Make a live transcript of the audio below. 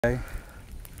Okay.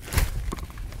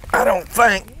 I don't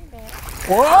think.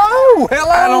 Whoa!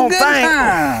 Hello, I don't good think.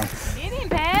 time. Get him,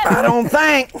 Pat. I don't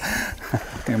think.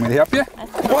 You want me to help you?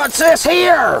 What's this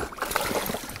here?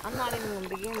 I'm not even going to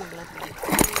begin with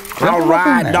that. All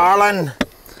right, darling.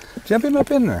 Jump him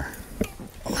up in there.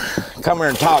 Come here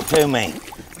and talk to me.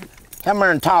 Come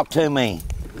here and talk to me.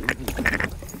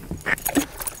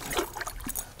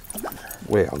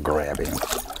 Well, grab him.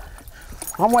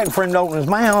 I'm waiting for him to open his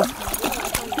mouth.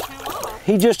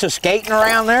 He's just a skating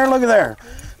around there. Look at there.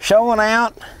 Showing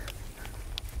out.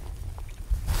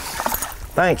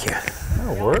 Thank you.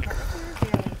 That'll work.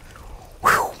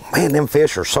 Whew, man, them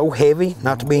fish are so heavy,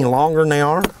 not to be longer than they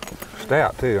are.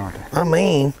 Stout too, aren't they? I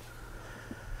mean,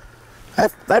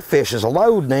 that fish is a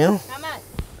load now. How much?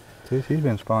 See, she's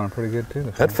been spawning pretty good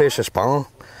too. That fish is spawn.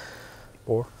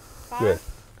 4. 5? Good.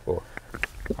 4.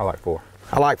 I like 4.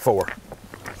 I like 4.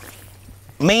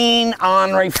 Mean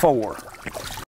ornery 4.